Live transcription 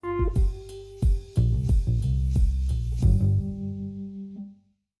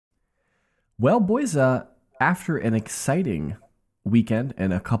Well, boys, after an exciting weekend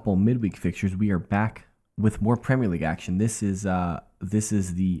and a couple midweek fixtures, we are back with more Premier League action. This is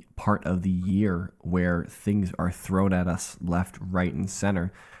the part of the year where things are thrown at us left, right, and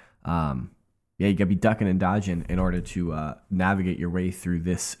center. Yeah, you gotta be ducking and dodging in order to navigate your way through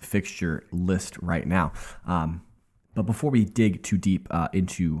this fixture list right now. But before we dig too deep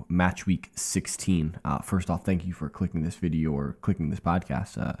into match week 16, first off, thank you for clicking this video or clicking this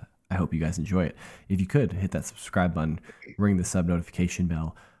podcast. I hope you guys enjoy it. If you could, hit that subscribe button, ring the sub notification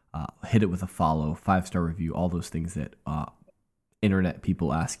bell, hit it with a follow, 5-star review, all those things that internet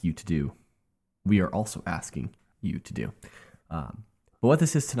people ask you to do. We are also asking you to do. But what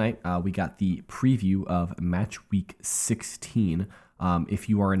this is tonight, we got the preview of match week 16. If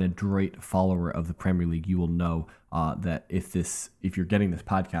you are an adroit follower of the Premier League, you will know that if you're getting this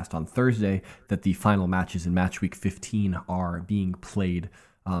podcast on Thursday, that the final matches in match week 15 are being played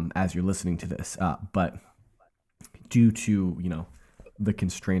as you're listening to this. But due to the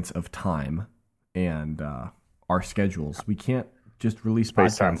constraints of time and our schedules, we can't just release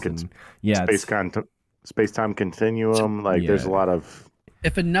podcasts. Space-time continuum. There's a lot of.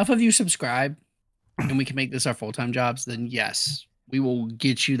 If enough of you subscribe and we can make this our full-time jobs, then yes, we will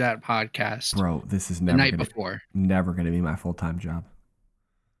get you that podcast. Bro, this is never going to be my full-time job.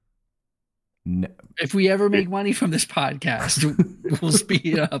 No. If we ever make money from this podcast, we'll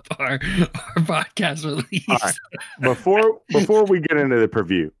speed up our podcast release. All right. Before we get into the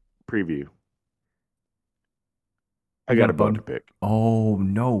preview, I got a bone to pick. Oh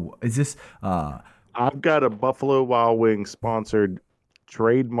no! Is this? I've got a Buffalo Wild Wings sponsored,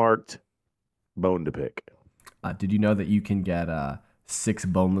 trademarked bone to pick. Did you know that you can get 6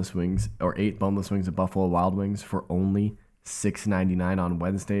 boneless wings or 8 boneless wings at Buffalo Wild Wings for only $6.99 on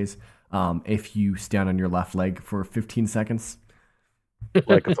Wednesdays? If you stand on your left leg for 15 seconds.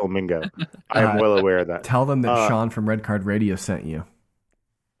 Like a flamingo. I am well aware of that. Tell them that Sean from Red Card Radio sent you.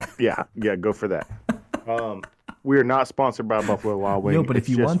 Yeah, go for that. We are not sponsored by Buffalo Wild Wings. No, but if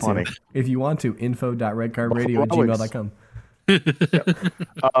you want to, info.redcardradio@gmail.com.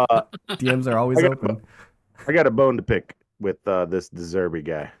 DMs are always open. I got a bone to pick with this Deserby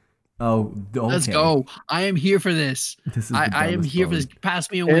guy. Oh, okay. Let's go. I am here for this. I am here for this.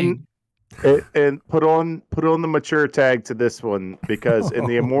 Pass me a wing. And put on the mature tag to this one, because in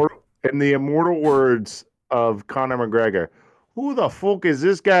the immortal words of Conor McGregor, who the fuck is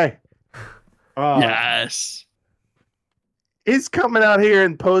this guy? Yes. He's coming out here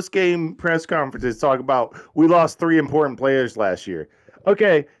in post-game press conferences talking about we lost 3 important players last year.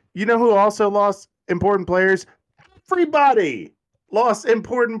 Okay, you know who also lost important players? Everybody lost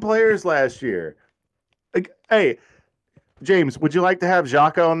important players last year. Hey, James, would you like to have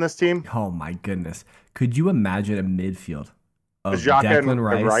Xhaka on this team? Oh my goodness! Could you imagine a midfield of Xhaka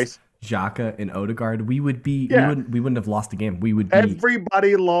Declan Rice, Xhaka, and Odegaard? We wouldn't have lost a game.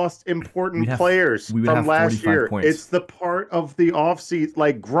 Everybody lost important players from last year. Points. It's the part of the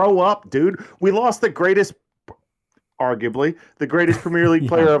offseason. Grow up, dude. We lost arguably the greatest Premier League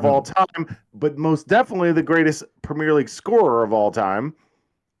player of all time, but most definitely the greatest Premier League scorer of all time.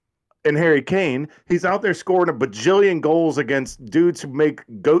 And Harry Kane, he's out there scoring a bajillion goals against dudes who make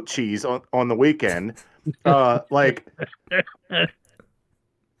goat cheese on the weekend. Come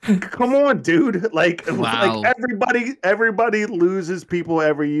on, dude. Wow. Everybody loses people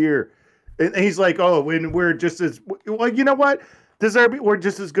every year. And he's like, oh, when we're just as well, you know what? We're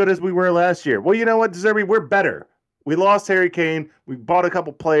just as good as we were last year. Well, you know what, Deserby, we're better. We lost Harry Kane. We bought a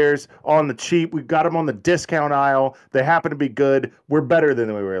couple players on the cheap. We got them on the discount aisle. They happen to be good. We're better than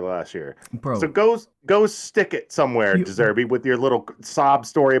we were last year. Bro. So go stick it somewhere, Deserby, with your little sob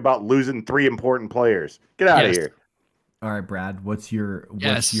story about losing 3 important players. Get out of here. All right, Brad. What's your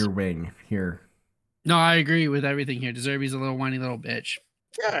wing here? No, I agree with everything here. Deserby's a little whiny little bitch.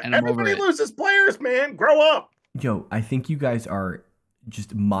 Yeah, everybody loses players, man. Grow up. Yo, I think you guys are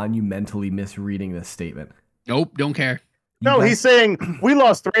just monumentally misreading this statement. Nope, don't care. He's saying we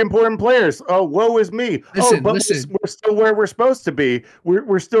lost 3 important players. Oh, woe is me. Listen. We're still where we're supposed to be.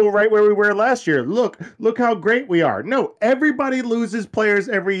 We're still right where we were last year. Look how great we are. No, everybody loses players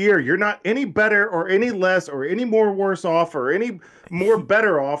every year. You're not any better or any less or any more worse off or any more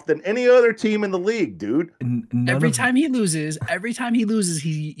better off than any other team in the league, dude. Every time he loses,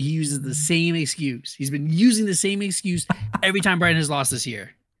 he uses the same excuse. He's been using the same excuse every time Brighton has lost this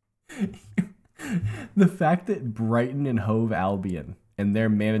year. The fact that Brighton and Hove Albion and their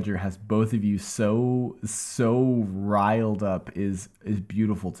manager has both of you so riled up is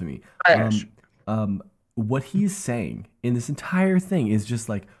beautiful to me. What he's saying in this entire thing is just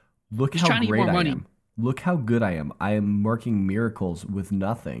like, look how great I am. Look how good I am. I am working miracles with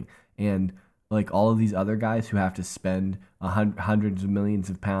nothing. And like all of these other guys who have to spend hundreds of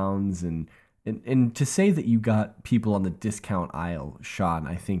millions of pounds, and to say that you got people on the discount aisle, Sean,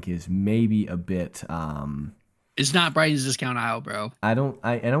 I think is maybe a bit. It's not Brighton's discount aisle, bro. I don't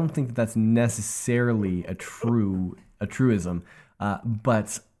think that that's necessarily a truism,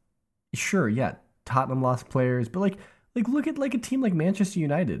 but sure, yeah, Tottenham lost players, but like look at like a team like Manchester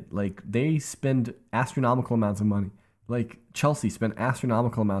United, like they spend astronomical amounts of money. Like Chelsea spent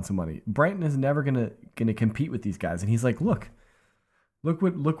astronomical amounts of money. Brighton is never gonna compete with these guys, and he's like, look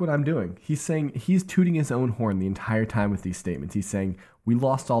what I'm doing. He's tooting his own horn the entire time with these statements. He's saying we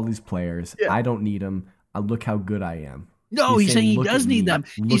lost all these players. Yeah. I don't need them. Look how good I am. No, he's saying he does need them.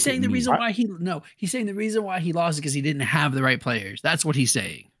 He's saying the me." reason why he's saying the reason why he lost is because he didn't have the right players. That's what he's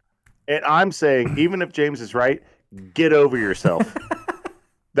saying. And I'm saying, even if James is right, get over yourself.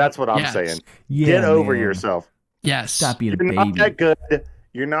 That's what I'm saying. Yeah, get over man. yourself. Yes. Stop being a You're not baby. that good.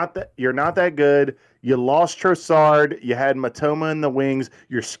 You're not that good. You lost Trossard. You had Matoma in the wings.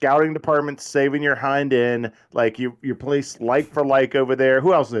 Your scouting department's saving your hind end. Like you placed like for like over there.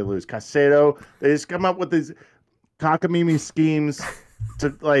 Who else did they lose? Caicedo. They just come up with these cockamamie schemes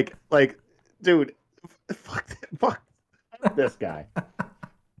to like, dude, fuck this guy.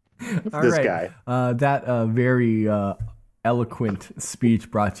 All this right. guy. That very eloquent speech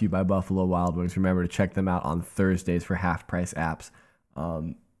brought to you by Buffalo Wild Wings. Remember to check them out on Thursdays for half price apps.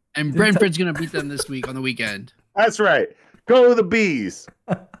 And Brentford's going to beat them this week on the weekend. That's right. Go the Bees.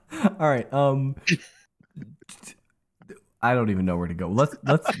 All right. I don't even know where to go.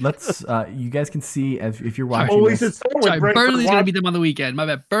 Let's. You guys can see if you're watching. Oh, we this. should start with Sorry, Brentford. Burnley's going to beat them on the weekend. My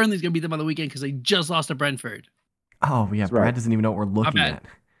bad. Burnley's going to beat them on the weekend because they just lost to Brentford. Oh yeah, That's Brad right. doesn't even know what we're looking at.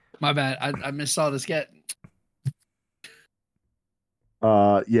 My bad. I missaw this get.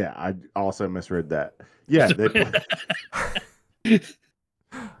 Yeah, I also misread that. Yeah,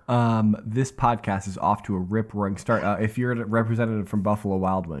 This podcast is off to a rip-roaring start. If you're a representative from Buffalo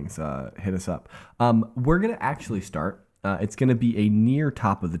Wild Wings, hit us up. We're gonna actually start. It's gonna be a near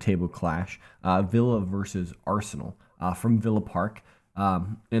top of the table clash. Villa versus Arsenal from Villa Park.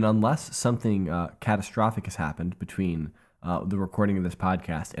 And unless something catastrophic has happened between the recording of this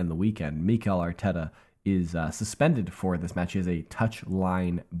podcast and the weekend, Mikel Arteta is suspended for this match. He has a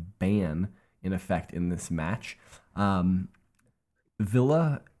touchline ban in effect in this match.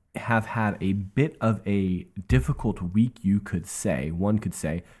 Villa have had a bit of a difficult week, you could say. One could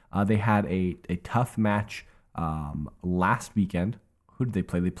say they had a tough match last weekend. Who did they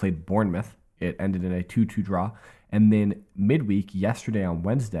play? They played Bournemouth. It ended in a 2-2 draw. And then midweek, yesterday on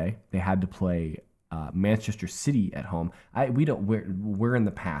Wednesday, they had to play Manchester City at home. We're in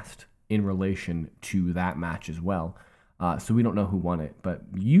the past in relation to that match as well. So we don't know who won it, but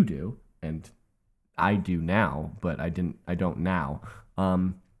you do, and I do now, but I don't now.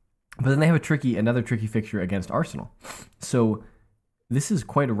 But then they have another tricky fixture against Arsenal. So this is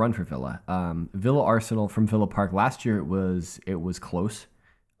quite a run for Villa. Villa Arsenal from Villa Park. Last year it was close.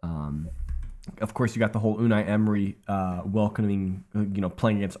 Of course, you got the whole Unai Emery welcoming,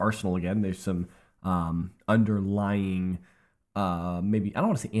 playing against Arsenal again. There's some underlying, maybe I don't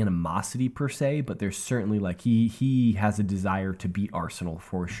want to say animosity per se, but there's certainly like he has a desire to beat Arsenal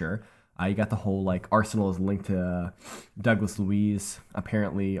for sure. You got the whole like Arsenal is linked to Douglas Luiz.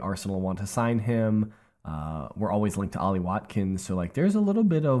 Apparently, Arsenal want to sign him. We're always linked to Ollie Watkins, so like there's a little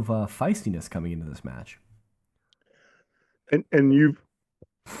bit of feistiness coming into this match. And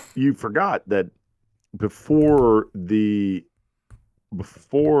you forgot that before the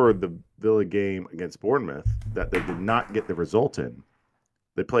Villa game against Bournemouth, that they did not get the result in.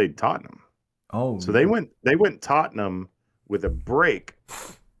 They played Tottenham. Oh, so they went Tottenham with a break,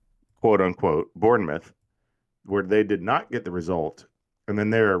 quote unquote, Bournemouth, where they did not get the result, and then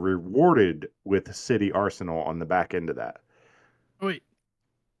they're rewarded with City Arsenal on the back end of that. Wait,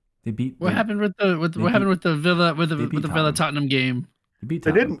 what happened with the Villa Tottenham game? They beat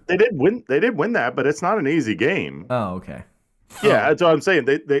Tottenham. They did win that, but it's not an easy game. Oh, okay. Yeah, that's what I'm saying.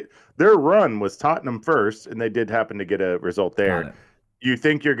 Their run was Tottenham first, and they did happen to get a result there. You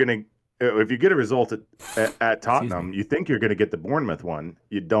think you're gonna, if you get a result at Tottenham, you think you're gonna get the Bournemouth one.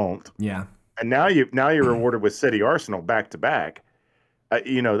 You don't. Yeah. And now you're rewarded with City Arsenal back to back.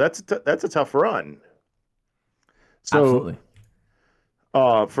 That's a tough run. So, absolutely.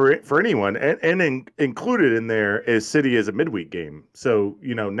 For anyone, and included in there is City as a midweek game. So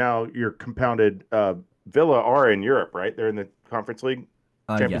now you're compounded. Villa are in Europe, right? They're in the Conference League.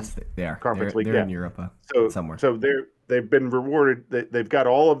 Yes, they are. Conference League. They're yeah. in Europe somewhere. So they've been rewarded. They've got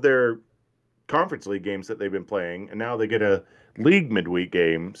all of their Conference League games that they've been playing, and now they get a league midweek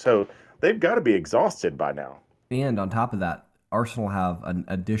game. So they've got to be exhausted by now. And on top of that, Arsenal have an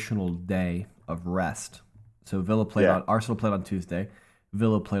additional day of rest. So Arsenal played on Tuesday,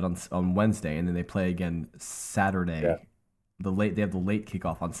 Villa played on Wednesday, and then they play again Saturday. Yeah. They have the late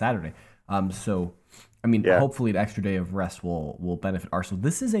kickoff on Saturday. Hopefully an extra day of rest will benefit Arsenal.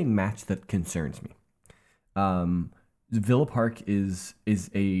 This is a match that concerns me. Villa Park is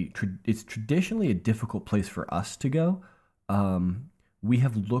it's traditionally a difficult place for us to go. We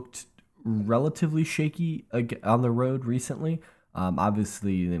have looked relatively shaky on the road recently.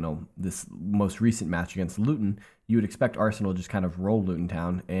 Obviously, this most recent match against Luton, you would expect Arsenal to just kind of roll Luton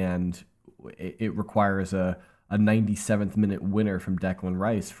down, and it requires a 97th minute winner from Declan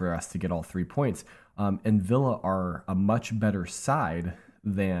Rice for us to get all 3 points. And Villa are a much better side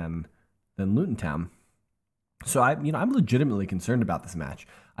than Luton Town. So I'm legitimately concerned about this match.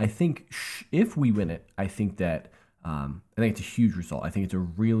 I think if we win it, I think it's a huge result. I think it's a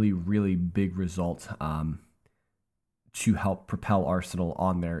really, really big result to help propel Arsenal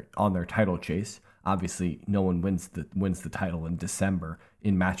on their title chase. Obviously, no one wins the title in December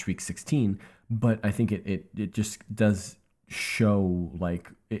in match week 16, but I think it just does show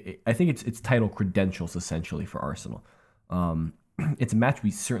I think it's title credentials essentially for Arsenal. It's a match we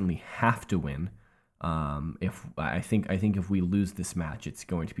certainly have to win. If we lose this match, it's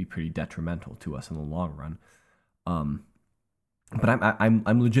going to be pretty detrimental to us in the long run. But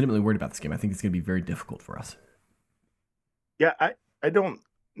I'm legitimately worried about this game. I think it's going to be very difficult for us. Yeah, I don't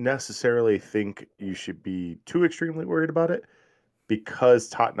necessarily think you should be too extremely worried about it, because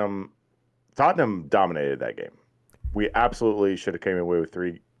Tottenham dominated that game. We absolutely should have came away with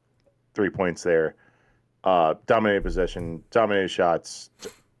three points there. Dominated possession, dominated shots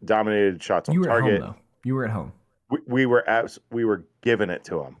on target. You were at home, though. You were at home. We were giving it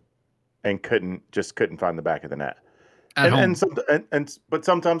to them, and couldn't find the back of the net. But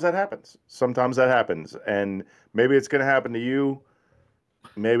sometimes that happens. And maybe it's going to happen to you.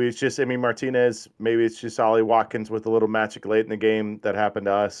 Maybe it's just Emi Martinez. Maybe it's just Ollie Watkins with a little magic late in the game that happened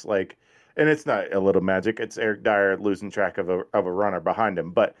to us. And it's not a little magic. It's Eric Dyer losing track of a runner behind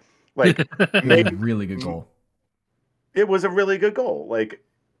him. But maybe really good goal. It was a really good goal.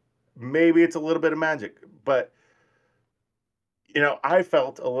 Maybe it's a little bit of magic, but I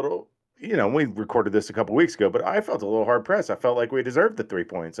felt a little. We recorded this a couple weeks ago, but I felt a little hard pressed. I felt like we deserved the 3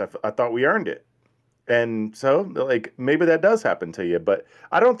 points. I thought we earned it. And so maybe that does happen to you, but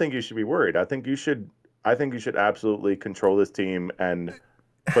I don't think you should be worried. I think you should absolutely control this team and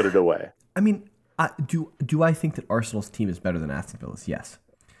put it away. I mean, do I think that Arsenal's team is better than Aston Villa's? Yes.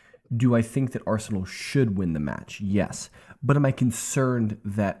 Do I think that Arsenal should win the match? Yes. But am I concerned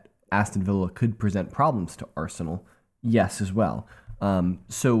that Aston Villa could present problems to Arsenal? Yes, as well. I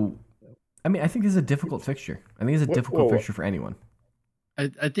think this is a difficult fixture. I think it's a difficult fixture for anyone.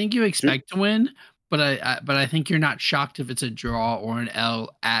 I think you expect to win, but I think you're not shocked if it's a draw or an L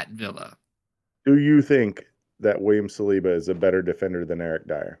at Villa. Do you think that William Saliba is a better defender than Eric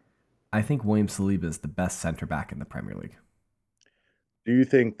Dyer? I think William Saliba is the best center back in the Premier League. Do you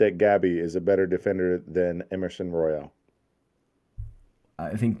think that Gabby is a better defender than Emerson Royal?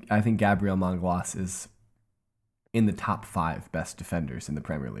 I think Gabriel Manglas is in the top 5 best defenders in the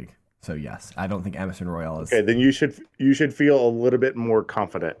Premier League. So yes, I don't think Emerson Royal is. Okay, then you should feel a little bit more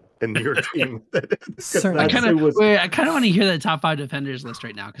confident in your team. I kind of want to hear the top 5 defenders list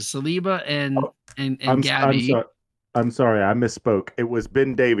right now, because Saliba and Gabby. I'm sorry, I misspoke. It was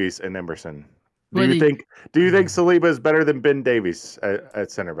Ben Davies and Emerson. Do you think Saliba is better than Ben Davies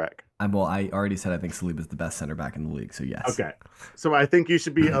at center back? I already said I think Saliba is the best center back in the league. So yes. Okay, so I think you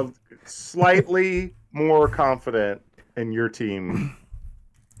should be slightly more confident in your team.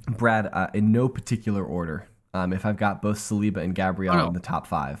 Brad, in no particular order. If I've got both Saliba and Gabriel in the top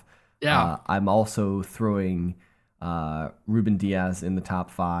 5, I'm also throwing Ruben Diaz in the top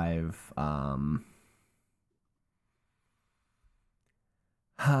 5.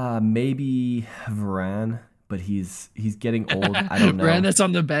 Maybe Varane, but he's getting old. I don't know. Varane that's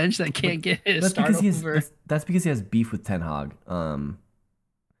on the bench that can't get his start over. That's because he has beef with Ten Hag.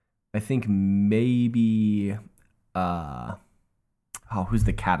 I think maybe who's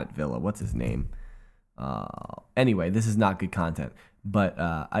the cat at Villa? What's his name? Anyway, this is not good content. But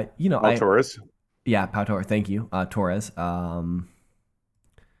Torres. Yeah, Pau Torres. Thank you, Torres. I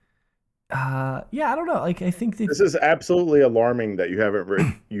don't know. I think this is absolutely alarming that you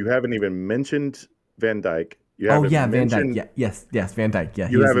haven't even mentioned Van Dijk. Van Dijk. Yeah, yes, Van Dijk. Yeah,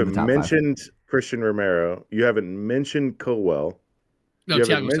 you haven't mentioned 5. Christian Romero. You haven't mentioned Colwell. No, you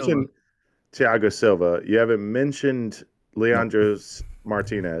haven't mentioned Thiago Silva. You haven't mentioned Leandro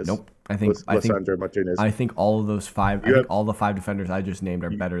Martinez. Nope. Martinez. I think all of those 5. All the 5 defenders I just named are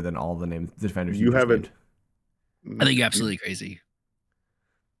better than all the defenders you haven't. I think you're absolutely crazy.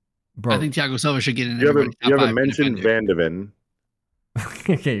 Bro, I think Thiago Silva should get in You everybody's haven't top 5 mentioned defender. Van de Ven.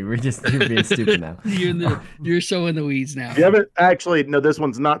 okay, you're being stupid now. You're so in the weeds now. You haven't actually. No, this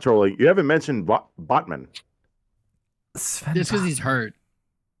one's not trolling. You haven't mentioned Botman. Sven It's because Botman. he's hurt.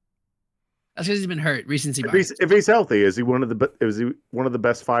 That's because he's been hurt. Recency bias. If he's healthy, is he one of the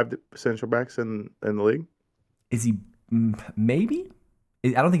best 5 central backs in the league? Is he maybe? I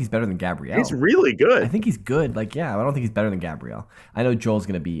don't think he's better than Gabriel. He's really good. I think he's good. Like, yeah, I don't think he's better than Gabriel. I know Joel's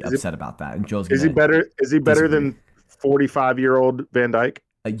going to be upset about that, and Joel's going Is he better? Is he better disagree. than 45-year-old Van Dijk?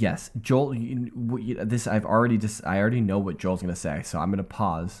 Yes, Joel. I already know what Joel's going to say, so I'm going to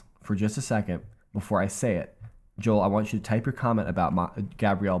pause for just a second before I say it. Joel, I want you to type your comment about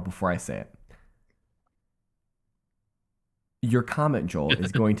Gabriel before I say it. Your comment, Joel,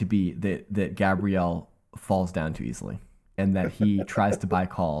 is going to be that Gabriel falls down too easily, and that he tries to buy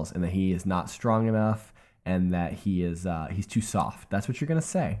calls, and that he is not strong enough, and that he's too soft. That's what you're going to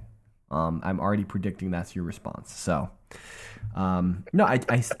say. I'm already predicting that's your response. So, no, I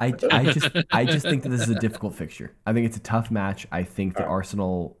just think that this is a difficult fixture. I think it's a tough match. I think that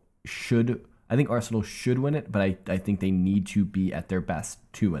Arsenal should win it, but I think they need to be at their best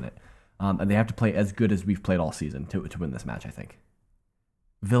to win it. And they have to play as good as we've played all season to win this match, I think.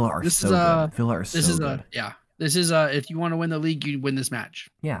 Villa are so good. Villa are so good. This is if you want to win the league, you win this match.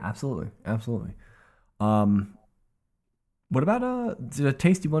 Yeah, absolutely. Absolutely. What about a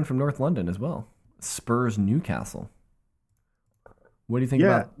tasty one from North London as well? Spurs Newcastle. What do you think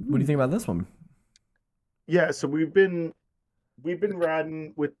about this one? Yeah, so we've been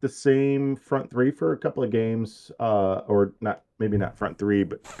riding with the same front three for a couple of games, or maybe not front three,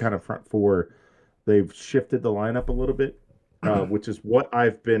 but kind of front four. They've shifted the lineup a little bit, which is what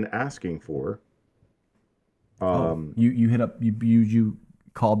I've been asking for. You hit up you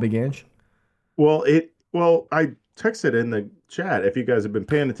call Big Ange? Well, I texted in the chat if you guys have been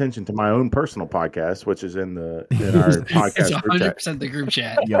paying attention to my own personal podcast, which is in our podcast. It's 100% the group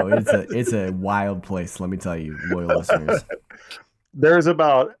chat. Yo, it's a wild place. Let me tell you, loyal listeners. There's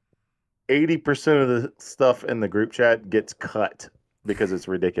about 80% of the stuff in the group chat gets cut because it's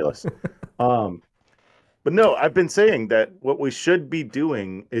ridiculous. But no, I've been saying that what we should be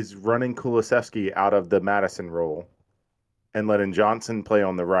doing is running Kulusevski out of the Madison role and letting Johnson play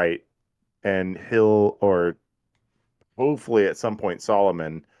on the right and Hill, or hopefully at some point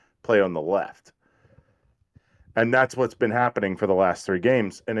Solomon, play on the left. And that's what's been happening for the last 3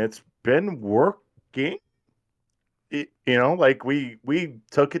 games. And it's been working. Like we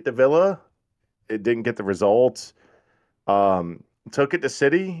took it to Villa. It didn't get the results. Took it to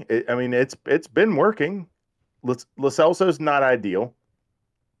City. It's been working. Lo Celso's not ideal.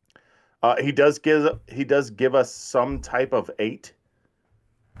 He does give us some type of 8,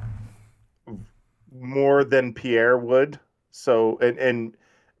 more than Pierre would. So and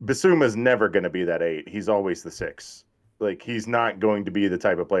Bissouma's never going to be that 8. He's always the 6. Like, he's not going to be the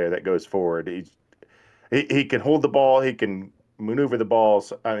type of player that goes forward. He can hold the ball. He can maneuver the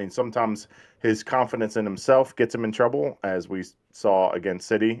balls. Sometimes his confidence in himself gets him in trouble, as we saw against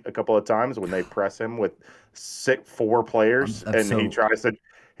City a couple of times when they press him with 4 players, he tries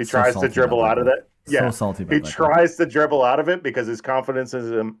to dribble out of that. Yeah, so salty about he that. tries to dribble out of it because his confidence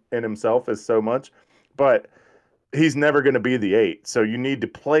in himself is so much, but he's never going to be the 8. So you need to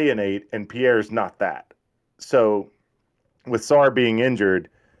play an 8, and Pierre's not that. So with Sarr being injured,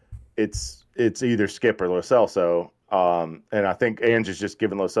 it's either Skip or Lo Celso. And I think Ange is just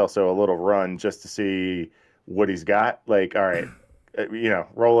giving Lo Celso a little run just to see what he's got. Like, all right,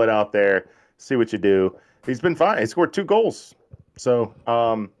 roll it out there, see what you do. He's been fine. He scored 2 goals. So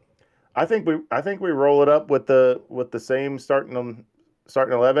I think we roll it up with the same starting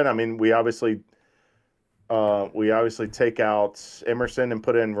 11. We obviously take out Emerson and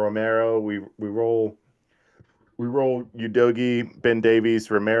put in Romero. We roll Udogie, Ben Davies,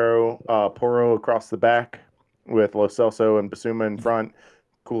 Romero, Porro across the back with Lo Celso and Bissouma in front,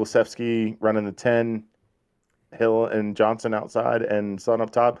 Kulusevski running the 10, Hill and Johnson outside, and Son up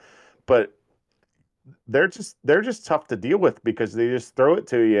top. But they're just tough to deal with because they just throw it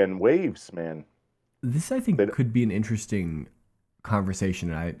to you in waves, man. This, I think, could be an interesting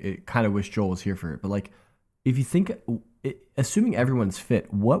conversation, and I kind of wish Joel was here for it. But like, if you think, assuming everyone's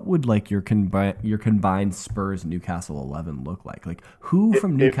fit, what would like your combined Spurs Newcastle 11 look like? Like, who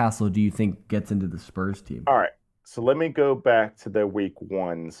from Newcastle do you think gets into the Spurs team? All right, so let me go back to the week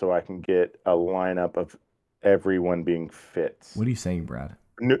 1 so I can get a lineup of everyone being fit. What are you saying, Brad?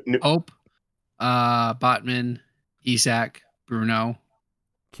 Hope, Botman, Isak, Bruno,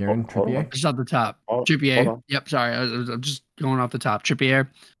 Kieran Trippier. Just off the top. Trippier. Yep. Sorry, I'm just going off the top. Trippier.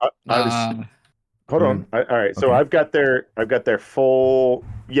 Hold on. All right. So Okay. I've got their full.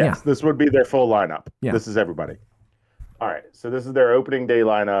 Yes, Yeah. this would be their full lineup. Yeah. This is everybody. All right. So this is their opening day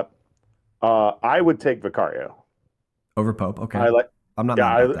lineup. I would take Vicario. Over Pope. Okay. I like. I'm not Yeah,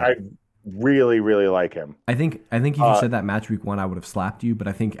 mad about that. I really, really like him. I think if you said that match week 1, I would have slapped you. But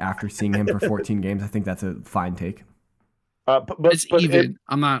I think after seeing him for 14 games, I think that's a fine take. But It's even.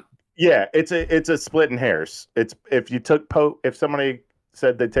 I'm not. Yeah, it's a split in hairs. It's if you took Pope, if somebody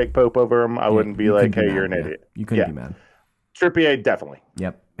said they take Pope over him, I wouldn't be like, hey, you're an idiot. You couldn't be mad. Trippier definitely.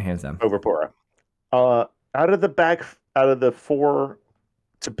 Yep, hands down. Over Pora. Out of the 4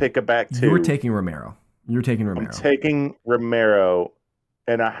 to pick a back 2. You were taking Romero. I'm taking Romero,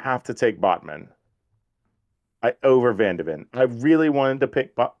 and I have to take Botman. Over Van de Ven. I really wanted to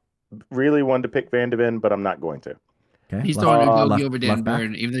pick Van de Ven, but I'm not going to. Okay. He's throwing Udogie over Dan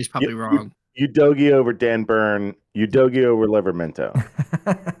Burn, even though he's probably wrong. Udogie over Dan Burn. Udogie over Livermento.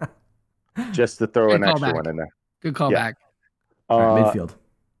 Just to throw an extra one in there. Good callback.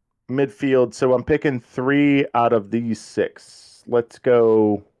 Midfield. So I'm picking 3 out of these 6. Let's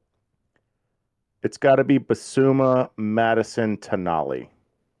go. It's got to be Basuma, Madison, Tonali.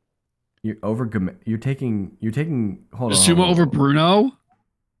 You're taking. Hold on. Basuma over Bruno.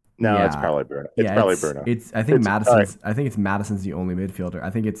 No, it's probably Bruno. Bruno. I think Madison's. Right. I think it's Madison's the only midfielder. I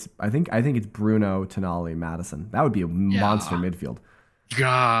think it's Bruno, Tonali, Madison. That would be a monster midfield.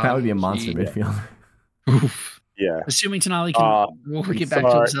 God, that would be a monster midfield. Oof. Yeah. Assuming Tonali can work it back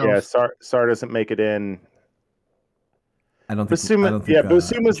to himself. Yeah, Sar doesn't make it in. I don't think.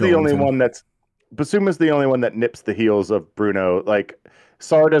 Basuma's the only one that's. Basuma's the only one that nips the heels of Bruno. Like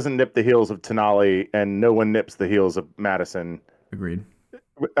Sar doesn't nip the heels of Tonali, and no one nips the heels of Madison. Agreed.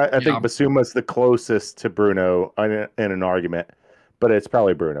 I think Basuma's the closest to Bruno in an argument, but it's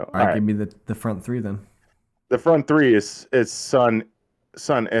probably Bruno. All right, give me the front 3 then. The front 3 is Son,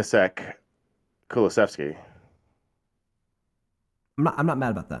 Isak, Kulusevski. I'm not mad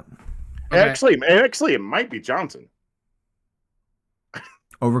about that. Okay. Actually, it might be Johnson.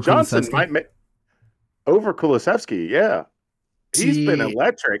 Over Johnson Kulusevski? Over Kulusevski, yeah. He's been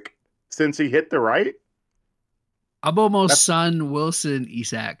electric since he hit the right. I'm almost Son, Wilson,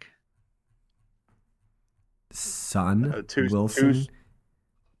 Isak. Son, Wilson.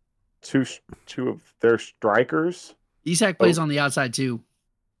 Two of their strikers. Isak plays on the outside too.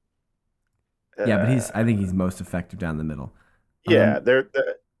 Yeah, but I think he's most effective down the middle. Yeah,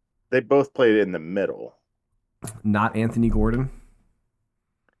 they both played in the middle. Not Anthony Gordon.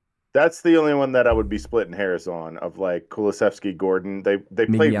 That's the only one that I would be splitting hairs on. Of like Kulusevski, Gordon. They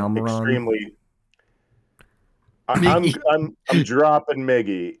played extremely. I'm dropping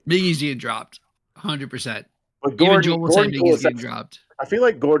Miggy. Miggy's getting dropped, 100%. But Gordon Miggy's getting dropped. I feel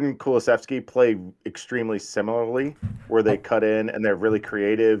like Gordon Kulusevski play extremely similarly, where they cut in and they're really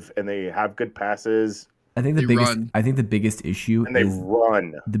creative and they have good passes. I think the biggest issue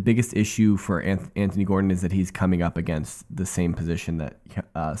The biggest issue for Anthony Gordon is that he's coming up against the same position that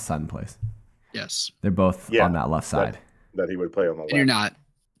Son plays. Yes, they're both on that left side. That he would play on the left. And you're not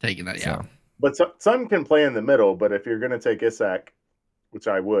taking that, yeah. So. But Son can play in the middle. But if you're going to take Isak, which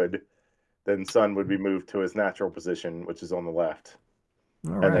I would, then Son would be moved to his natural position, which is on the left.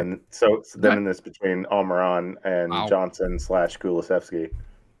 All right. And then it's between Almiron and Johnson / Kulusevski.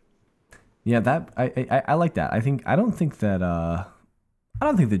 Yeah, that I like that. I don't think that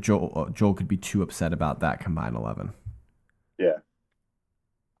Joel could be too upset about that combined 11. Yeah,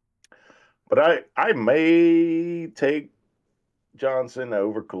 but I may take Johnson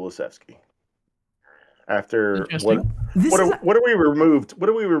over Kulusevski. After what are we removed? What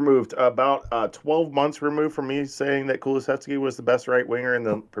are we removed? About 12 months removed from me saying that Kulusevski was the best right winger in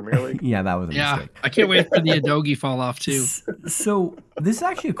the Premier League. Yeah, that was a mistake. I can't wait for the Udogie fall off too. So this is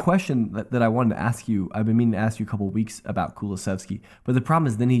actually a question that I wanted to ask you. I've been meaning to ask you a couple of weeks about Kulusevski, but the problem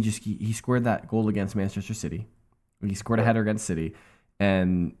is then he scored that goal against Manchester City. He scored a header against City,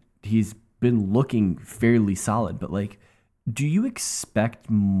 and he's been looking fairly solid. But like, do you expect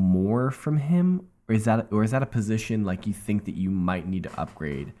more from him? Or is that a position like you think that you might need to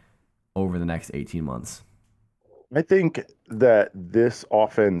upgrade over the next 18 months? I think that this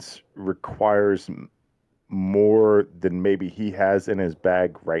offense requires more than maybe he has in his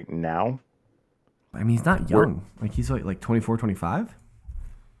bag right now. I mean, he's not young. Like he's like 24, 25.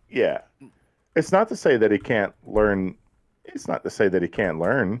 Yeah. It's not to say that he can't learn. It's not to say that he can't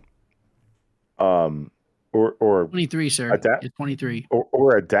learn. Or 23, sir. Adapt, it's 23.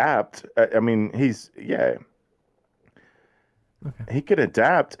 Or adapt. I mean, okay. He can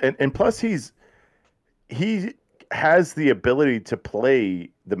adapt, and plus he has the ability to play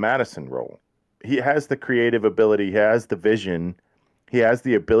the Madison role. He has the creative ability. He has the vision. He has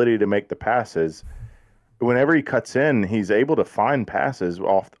the ability to make the passes. whenever he cuts in, he's able to find passes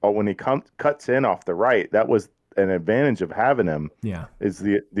off. When he cuts in off the right, that was an advantage of having him. Yeah. Is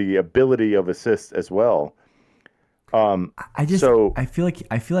the ability of assist as well. I feel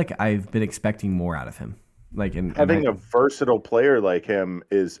like I've been expecting more out of him. Like having a versatile player like him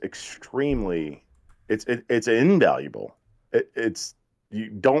is extremely, it's invaluable. It's you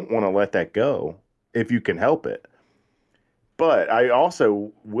don't want to let that go if you can help it. But I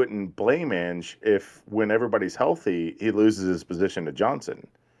also wouldn't blame Ange if, when everybody's healthy, he loses his position to Johnson,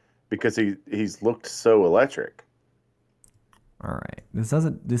 because he's looked so electric. All right.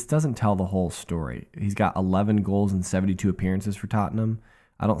 This doesn't tell the whole story. He's got 11 goals and 72 appearances for Tottenham.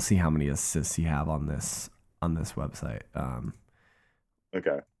 I don't see how many assists he have on this website.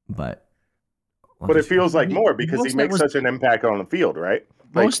 Okay. But it feels like more because he makes such an impact on the field, right?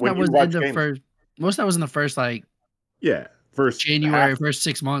 Most that was in the first first January, first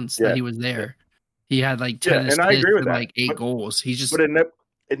 6 months that he was there. He had like 10 assists I agree with and that. like 8 goals. He's just, but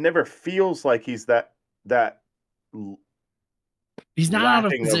it never feels like he's that. He's not out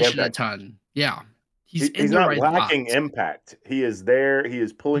of position a ton. Yeah. He's not right lacking spots. impact. He is there. He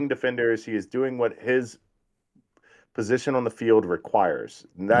is pulling defenders. He is doing what his position on the field requires.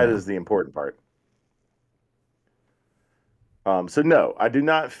 And that is the important part. So no, I do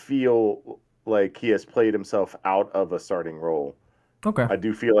not feel like he has played himself out of a starting role. Okay. I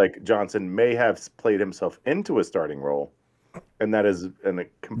do feel like Johnson may have played himself into a starting role, and that is a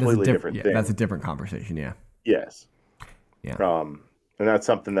completely different thing. That's a different conversation, yeah. Yes. Yeah. And that's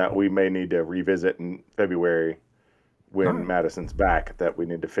something that we may need to revisit in February when Madison's back, that we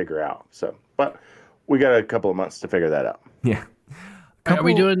need to figure out. So, but we got a couple of months to figure that out. Yeah. Are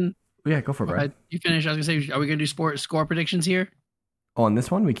we doing? Yeah, go for it, Brad. You finish. I was gonna say, are we gonna do score predictions here? Oh, on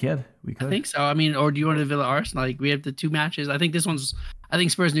this one, we could. I think so. I mean, or do you want to Villa Arsenal? Like, we have the 2 matches. I think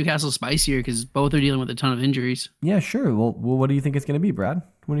Spurs Newcastle spicier because both are dealing with a ton of injuries. Yeah, sure. Well, what do you think it's going to be, Brad?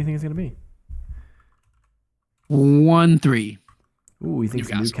 What do you think it's going to be? 1-3. Ooh, we think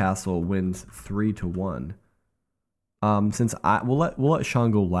Newcastle wins 3-1. Since we'll let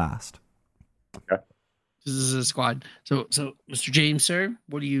Sean go last. Okay. This is a squad. So Mr. James, sir,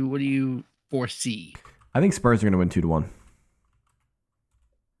 what do you foresee? I think Spurs are going to win 2-1.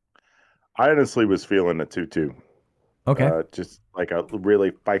 I honestly was feeling a 2-2. Okay. Just like a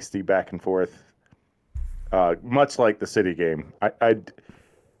really feisty back and forth. Much like the City game.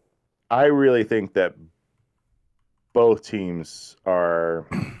 I really think that both teams are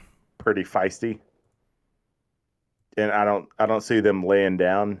pretty feisty. And I don't see them laying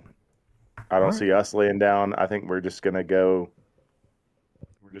down. I don't see us laying down. I think we're just gonna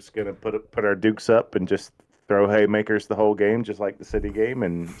put our dukes up and just throw haymakers the whole game, just like the City game,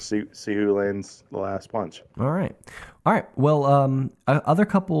 and see who lands the last punch. All right. Well, other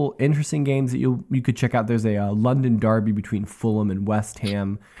couple interesting games that you could check out. There's a London derby between Fulham and West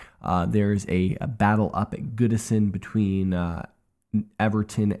Ham. There's a battle up at Goodison between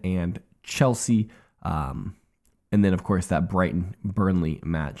Everton and Chelsea. And then, of course, that Brighton-Burnley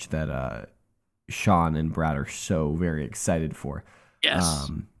match that Sean and Brad are so very excited for. Yes.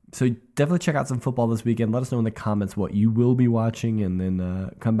 So definitely check out some football this weekend. Let us know in the comments what you will be watching, and then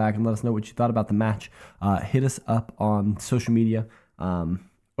come back and let us know what you thought about the match. Hit us up on social media.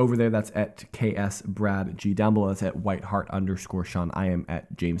 Over there, that's at KSBradG. Down below, that's at Whiteheart_Sean. I am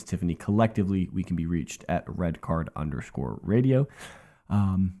at James Tiffany. Collectively, we can be reached at redcard_radio.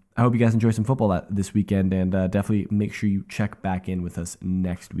 I hope you guys enjoy some football this weekend, and definitely make sure you check back in with us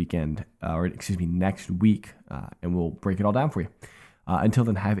next week, and we'll break it all down for you. Until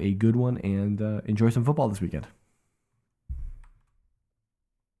then, have a good one and enjoy some football this weekend.